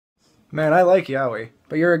Man, I like yaoi,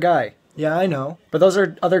 but you're a guy. Yeah, I know. But those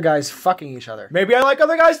are other guys fucking each other. Maybe I like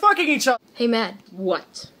other guys fucking each other. Hey, Matt.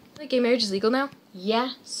 What? Like gay marriage is legal now?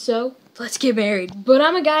 Yeah, so? Let's get married. But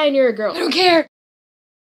I'm a guy and you're a girl. I don't care.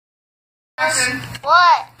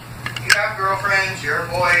 What? You have girlfriends, you're a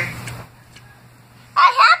boy.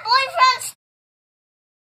 I have boyfriends.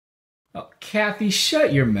 Oh, Kathy,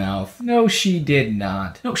 shut your mouth. No, she did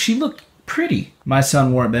not. No, she looked pretty. My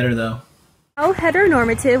son wore it better, though. How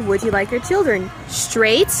heteronormative would you like your children?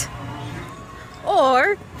 Straight?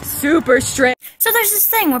 Or super straight? So there's this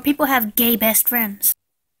thing where people have gay best friends.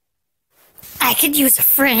 I could use a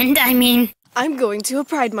friend, I mean... I'm going to a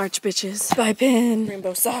pride march, bitches. Bye, pin.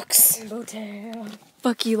 Rainbow socks. Rainbow tail.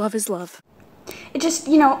 Fuck you, love is love. It just,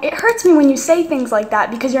 you know, it hurts me when you say things like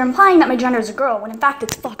that because you're implying that my gender is a girl when in fact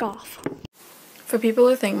it's fuck off. For people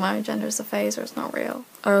who think my gender is a phase or it's not real.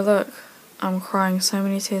 Oh look, I'm crying so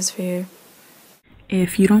many tears for you.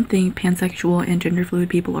 If you don't think pansexual and gender fluid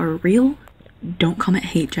people are real, don't comment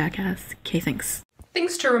hate, jackass. Okay, thanks.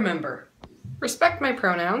 Things to remember. Respect my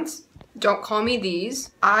pronouns. Don't call me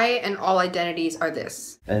these. I and all identities are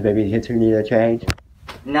this. And maybe kids who need a change?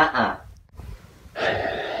 Nuh-uh.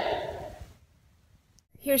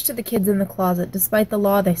 Here's to the kids in the closet. Despite the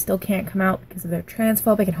law, they still can't come out because of their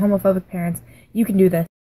transphobic and homophobic parents. You can do this.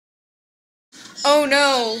 Oh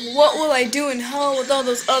no, what will I do in hell with all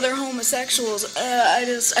those other homosexuals?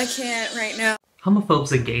 I can't right now.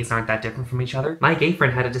 Homophobes and gays aren't that different from each other. My gay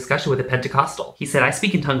friend had a discussion with a Pentecostal. He said I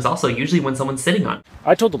speak in tongues also, usually when someone's sitting on.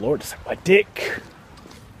 I told the Lord to suck my dick.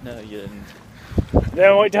 No, you didn't.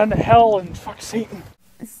 Then I went down to hell and fuck Satan.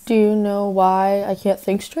 Do you know why I can't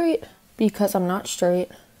think straight? Because I'm not straight.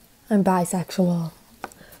 I'm bisexual.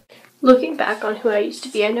 Looking back on who I used to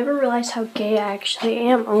be, I never realized how gay I actually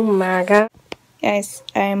am. Oh my god. Guys,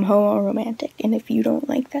 I am homo-romantic, and if you don't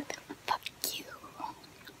like that, then fuck you.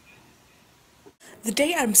 The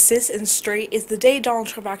day I'm cis and straight is the day Donald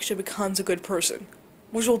Trump actually becomes a good person.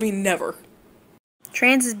 Which will be never.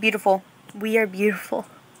 Trans is beautiful. We are beautiful.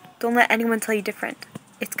 Don't let anyone tell you different.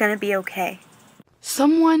 It's gonna be okay.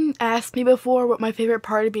 Someone asked me before what my favorite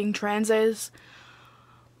part of being trans is.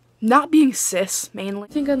 Not being cis, mainly.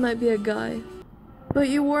 I think I might be a guy. But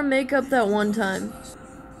you wore makeup that one time.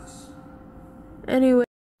 Anyway,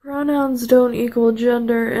 pronouns don't equal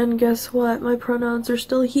gender, and guess what? My pronouns are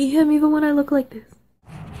still he, him, even when I look like this.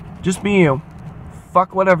 Just be you.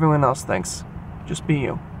 Fuck what everyone else thinks. Just be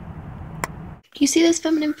you. You see this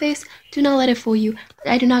feminine face? Do not let it fool you.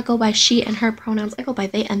 I do not go by she and her pronouns. I go by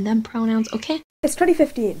they and them pronouns, okay? It's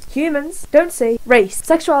 2015. Humans don't say race,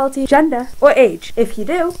 sexuality, gender, or age. If you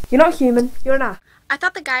do, you're not human, you're not. I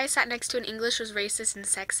thought the guy I sat next to in English was racist and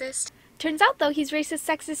sexist. Turns out, though, he's racist,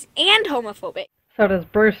 sexist, and homophobic. So does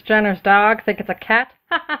Bruce Jenner's dog think it's a cat?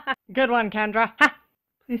 Good one, Kendra.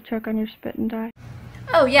 Please choke on your spit and die.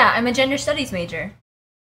 Oh yeah, I'm a gender studies major.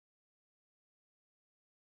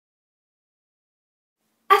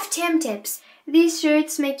 FTM tips. These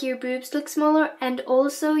shirts make your boobs look smaller and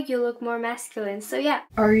also you look more masculine, so yeah.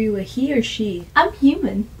 Are you a he or she? I'm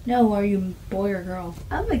human. No, are you a boy or girl?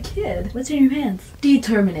 I'm a kid. What's in your pants?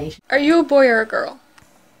 Determination. Are you a boy or a girl?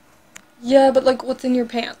 Yeah, but like, what's in your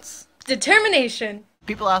pants? Determination.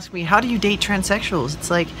 People ask me, how do you date transsexuals?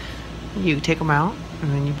 It's like, you take them out,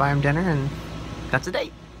 and then you buy them dinner, and that's a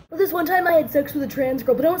date. Well, this one time I had sex with a trans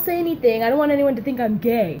girl, but don't say anything. I don't want anyone to think I'm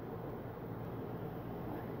gay.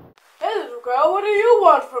 Hey, little girl, what do you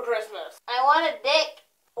want for Christmas? I want a dick.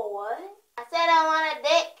 What? I said I want a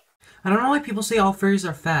dick. I don't know why people say all furries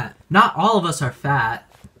are fat. Not all of us are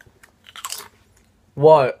fat.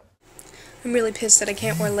 What? I'm really pissed that I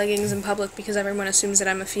can't wear leggings in public because everyone assumes that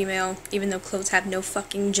I'm a female, even though clothes have no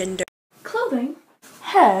fucking gender. Clothing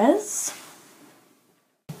has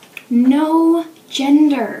no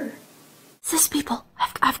gender. Cis people,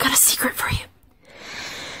 I've got a secret for you.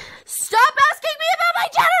 Stop asking me about my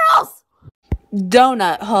genitals!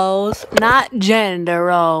 Donut holes, not gender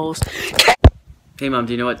roles. Hey Mom,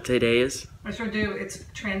 do you know what today is? I sure do. It's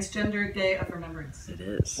Transgender Day of Remembrance. It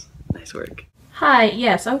is. Nice work. Hi,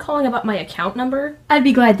 yes, I'm calling about my account number. I'd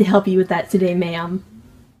be glad to help you with that today, ma'am.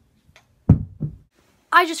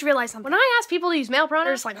 I just realized something. When I ask people to use male pronouns,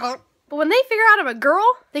 they're just like, huh? But when they figure out I'm a girl,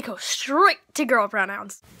 they go straight to girl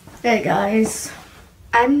pronouns. Hey guys,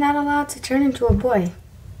 I'm not allowed to turn into a boy.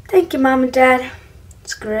 Thank you, Mom and Dad.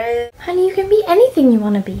 It's great. Honey, you can be anything you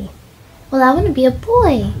want to be. Well, I want to be a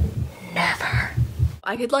boy. Never.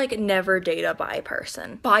 I could, like, never date a bi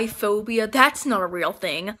person. Biphobia, that's not a real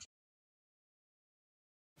thing.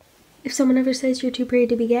 If someone ever says you're too pretty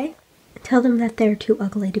to be gay, tell them that they're too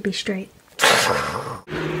ugly to be straight.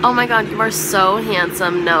 Oh my god, you are so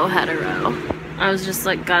handsome, no hetero. I was just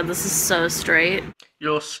like, God, this is so straight.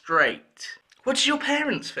 You're straight. What did your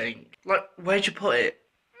parents think? Like, where'd you put it?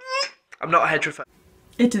 I'm not heterophobic.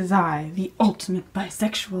 It is I, the ultimate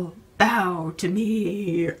bisexual. Bow to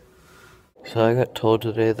me. So I got told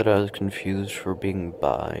today that I was confused for being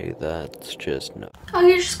bi. That's just no. Oh,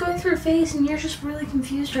 you're just going through a phase and you're just really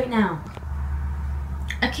confused right now.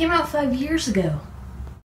 I came out 5 years ago.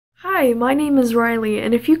 Hi, my name is Riley,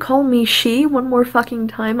 and if you call me she one more fucking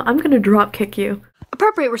time, I'm gonna drop kick you.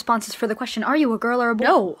 Appropriate responses for the question, are you a girl or a boy?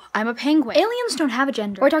 No, I'm a penguin. Aliens don't have a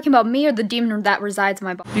gender. We're talking about me or the demon that resides in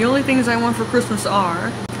my body. The only things I want for Christmas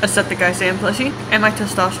are a septic guy Sam plushie and my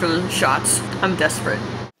testosterone shots. I'm desperate.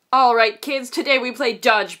 Alright kids, today we play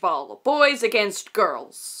dodgeball. Boys against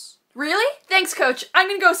girls. Really? Thanks coach, I'm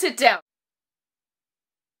gonna go sit down.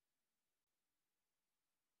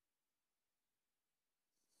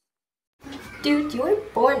 Dude, you were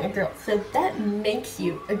born a girl, so that makes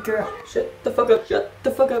you a girl. Shut the fuck up, shut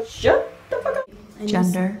the fuck up, shut the fuck up.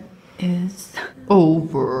 Gender is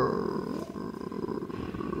over.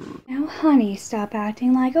 Now, honey, stop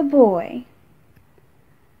acting like a boy.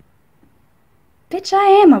 Bitch,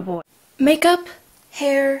 I am a boy. Makeup,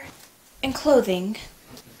 hair, and clothing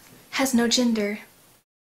has no gender.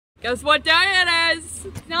 Guess what day it is?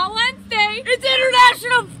 It's not Wednesday. It's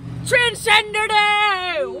International Transgender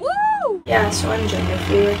Day! Woo! Yeah, so I'm gender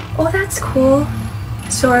fluid. Oh, that's cool.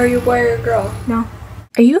 So are you a boy or a girl? No.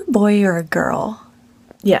 Are you a boy or a girl?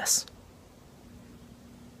 Yes.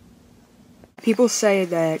 People say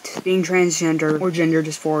that being transgender or gender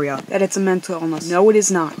dysphoria, that it's a mental illness. No, it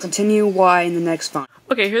is not. Continue why in the next fun.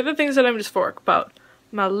 Okay, here are the things that I'm dysphoric about.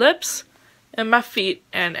 My lips, and my feet,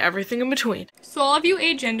 and everything in between. So all of you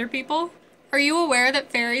agender people, are you aware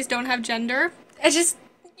that fairies don't have gender?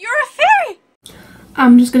 You're a fairy!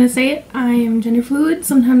 I'm just gonna say it. I am gender fluid.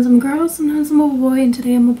 Sometimes I'm a girl, sometimes I'm a boy, and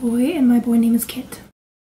today I'm a boy, and my boy name is Kit.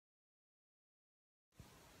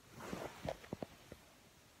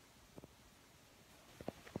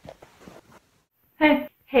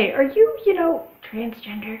 Hey, are you,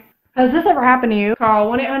 transgender? Has this ever happened to you? Call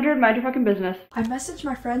 1-800 mind your fucking business. I messaged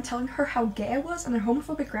my friend telling her how gay I was, and her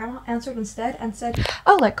homophobic grandma answered instead and said,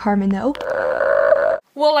 I'll let Carmen know.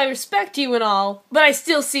 Well, I respect you and all, but I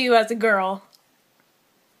still see you as a girl.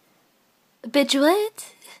 Bitch,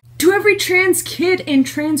 what? To every trans kid and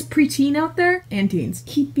trans preteen out there, and teens,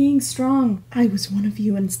 keep being strong. I was one of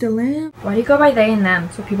you and still am. Why do you go by they and them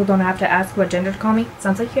so people don't have to ask what gender to call me?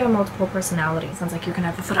 Sounds like you have multiple personalities. Sounds like you're gonna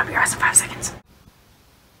have a foot up your ass in 5 seconds.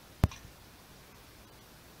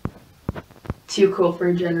 Too cool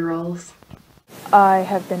for gender roles. I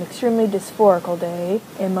have been extremely dysphoric all day,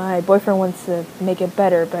 and my boyfriend wants to make it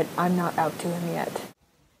better, but I'm not out to him yet.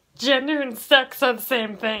 Gender and sex are the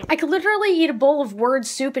same thing. I could literally eat a bowl of word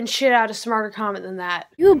soup and shit out a smarter comment than that.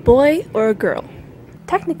 You a boy or a girl?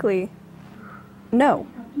 Technically, no.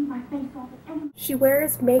 She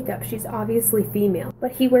wears makeup. She's obviously female,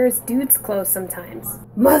 but he wears dude's clothes sometimes.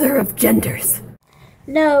 Mother of genders.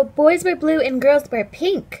 No, boys wear blue and girls wear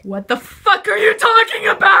pink. What the fuck are you talking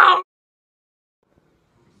about?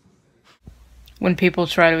 When people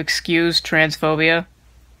try to excuse transphobia.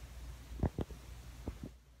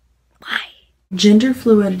 Gender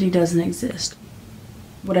fluidity doesn't exist.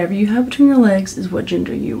 Whatever you have between your legs is what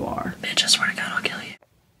gender you are. Bitch, I swear to God, I'll kill you.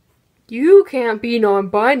 You can't be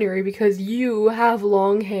non-binary because you have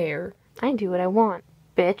long hair. I do what I want,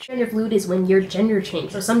 bitch. Gender fluid is when your gender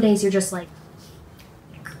changes. So some days you're just like,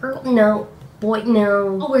 girl, no, boy,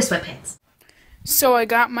 no. I'll wear sweatpants. So I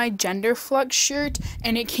got my gender flux shirt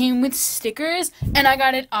and it came with stickers and I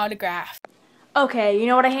got it autographed. Okay, you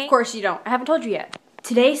know what I hate? Of course you don't. I haven't told you yet.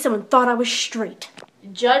 Today, someone thought I was straight.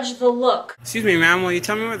 Judge the look. Excuse me, ma'am, will you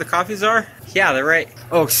tell me where the coffees are? Yeah, they're right.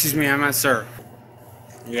 Oh, excuse me, I meant sir.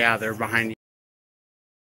 Yeah, they're behind you.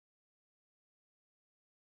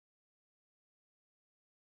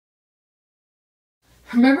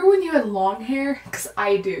 Remember when you had long hair? Because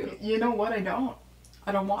I do. You know what? I don't.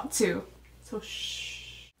 I don't want to. So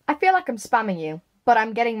shh. I feel like I'm spamming you, but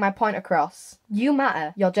I'm getting my point across. You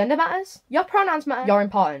matter. Your gender matters. Your pronouns matter. You're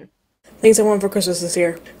important. Things I want for Christmas this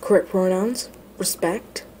year. Correct pronouns,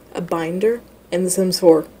 respect, a binder, and The Sims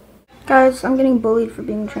 4. Guys, I'm getting bullied for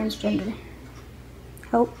being transgender.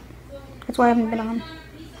 Help. That's why I haven't been on.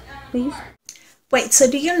 Please? Wait, so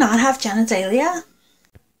do you not have genitalia?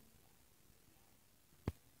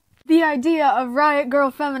 The idea of riot girl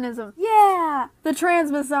feminism. Yeah! The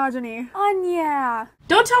trans misogyny. Yeah!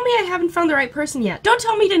 Don't tell me I haven't found the right person yet. Don't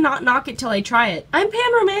tell me to not knock it till I try it. I'm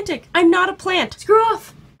pan-romantic. I'm not a plant. Screw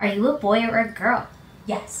off! Are you a boy or a girl?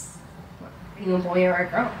 Yes. Are you a boy or a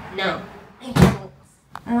girl? No.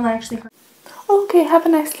 I don't actually. Okay, have a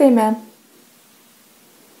nice day, man.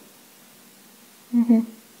 Mm-hmm.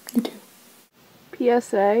 You do.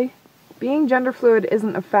 PSA, being gender fluid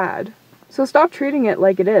isn't a fad, so stop treating it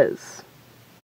like it is.